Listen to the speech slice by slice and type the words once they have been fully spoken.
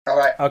All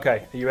right.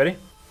 Okay, are you ready?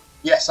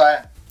 Yes, I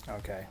am.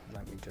 Okay,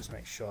 let me just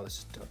make sure this is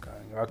still going.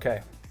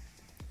 Okay,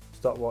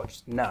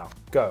 stopwatch now.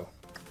 Go.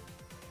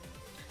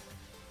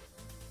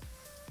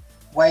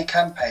 Way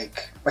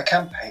campake. Way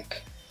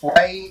campake.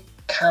 Way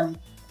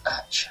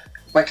campake.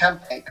 Way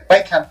campake.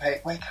 Way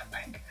campake. Way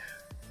campake.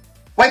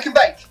 Wake and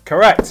bake.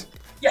 Correct.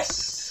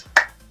 Yes.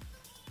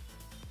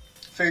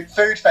 Food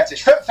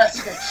fetish. Foot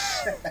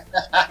fetish.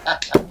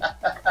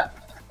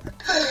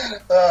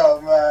 Oh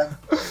man.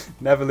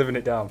 Never living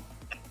it down.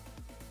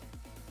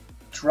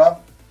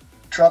 Drop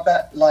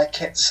it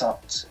like it's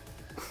hot.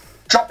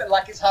 Drop it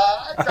like it's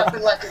hot. Drop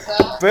it like it's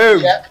hot.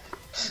 Boom. Yep.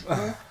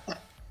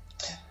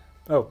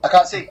 Oh. I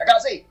can't see.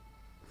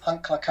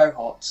 Hunk like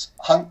cohorts.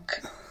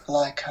 Hunk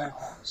like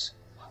cohorts.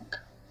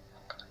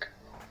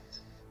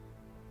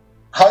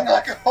 Hung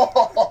like a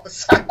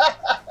horse.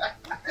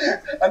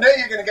 I knew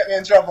you were going to get me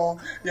in trouble.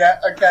 Yeah,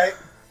 okay.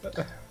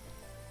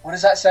 What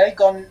does that say?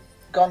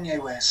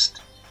 Gonye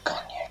West.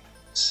 Gonye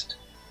West.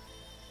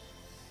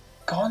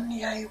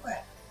 Gonye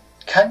West.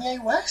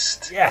 Kanye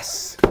West?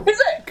 Yes. Is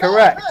it?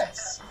 Correct. Oh,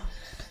 nice.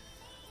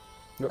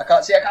 I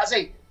can't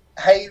see.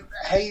 Hey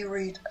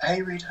Reed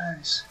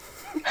Hose.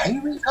 Hey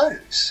Reed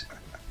Hose.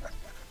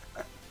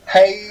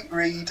 Hey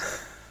Reed.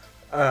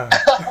 Oh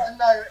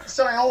no, it's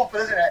something awful,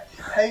 isn't it?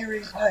 Hey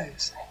Reed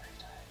Hose.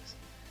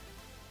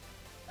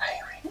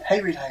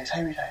 Hey Reed Hose.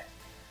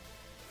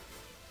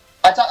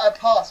 I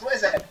pass. What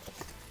is it?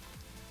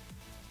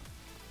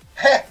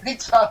 Hey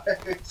Reed Hose.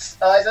 It's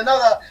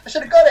another. I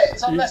should have got it.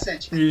 It's on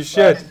message. You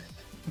should. Right.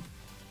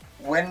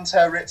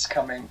 Winter it's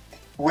coming.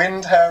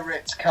 Winter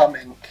it's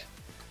coming.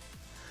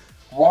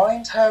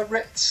 Wind her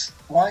Ritz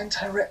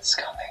coming.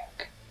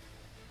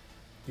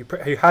 You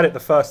had it the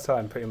first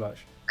time, pretty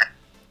much.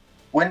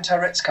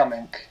 Winter it's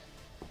coming.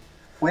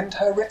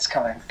 Winter it's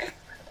coming.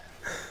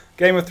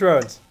 Game of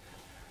Thrones.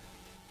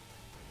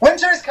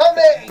 Winter is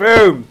coming!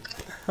 Boom!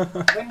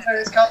 Winter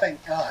is coming.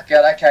 Oh,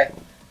 God, okay.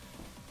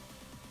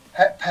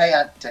 Pay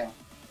anting.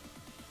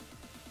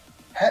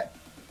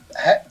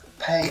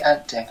 Pay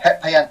anting.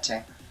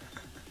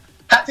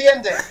 Happy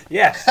ending.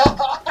 Yes.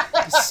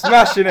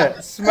 Smashing it.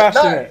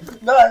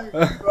 It. No.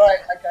 Right,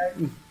 okay.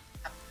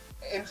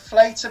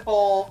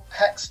 Inflatable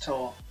hex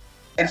tool.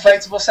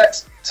 Inflatable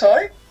sex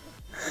toy?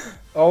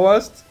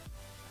 Almost.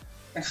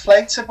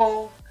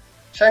 Inflatable.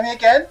 Show me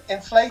again.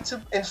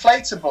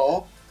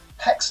 Inflatable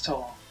hex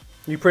tool.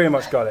 You pretty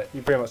much got it.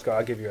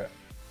 I'll give you it.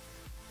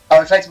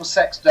 Oh, inflatable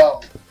sex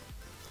doll.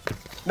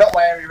 Not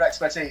my area of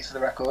expertise, for the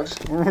record.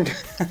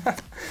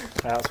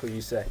 That's what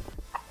you say.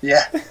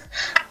 Yeah.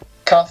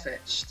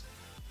 Carfitched.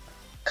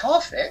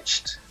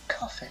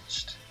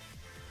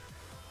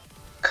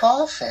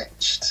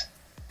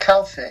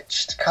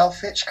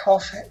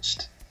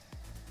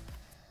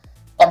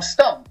 I'm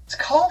stumped.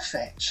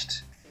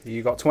 Carfitched.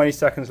 You got 20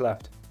 seconds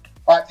left.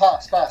 Right,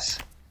 pass.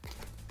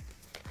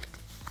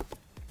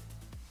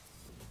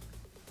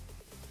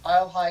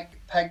 I'll hike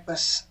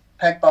Pegbus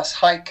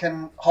hike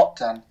and hot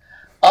done.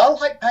 I'll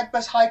hike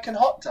Pegbus hike and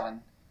hot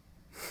done.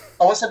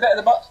 Oh, what's the bit at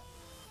the bottom?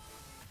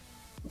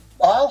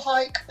 I'll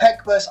hike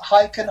Pegbus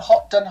hike and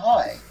hot done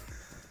high.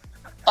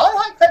 I'll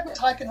hike Pegbus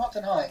hike and hot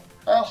done high.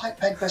 I'll hike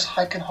Pegbus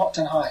hike and hot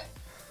done high.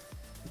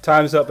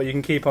 Time's up, but you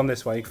can keep on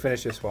this one. You can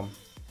finish this one.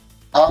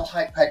 I'll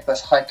hike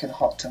Pegbus hike and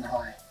hot done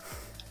high.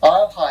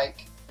 I'll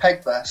hike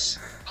Pegbus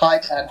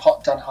hike and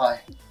hot done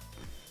high.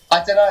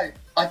 I don't know.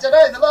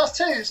 The last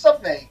two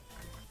stop me.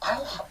 I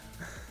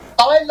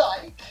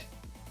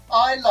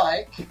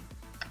like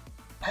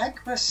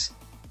Pegbus.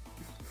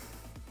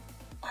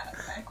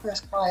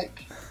 Pegbus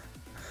hike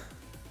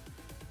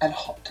and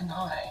hot done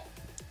high.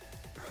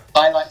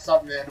 I like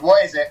something.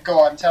 What is it? Go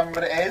on, tell me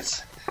what it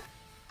is.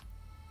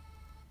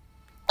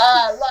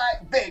 I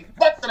like big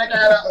butts and I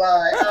cannot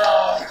lie.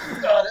 Oh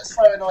God, it's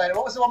so annoying.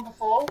 What was the one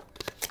before?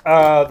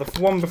 The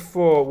one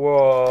before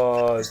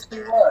was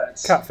 2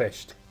 words.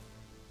 catfished.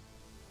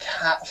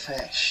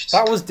 Catfished.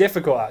 That was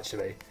difficult,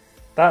 actually.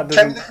 That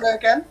Show me doesn't. the clue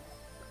again.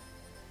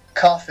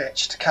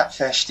 Carfished,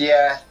 catfished.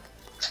 Yeah.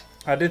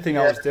 I did think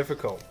that was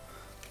difficult.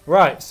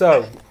 Right.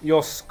 So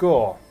your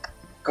score.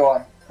 Go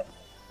on.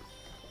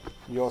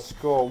 Your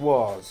score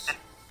was.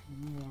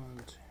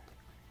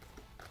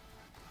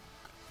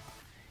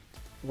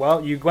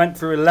 Well, you went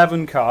through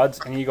 11 cards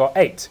and you got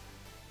 8.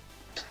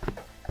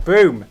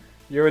 Boom!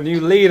 You're a new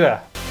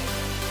leader.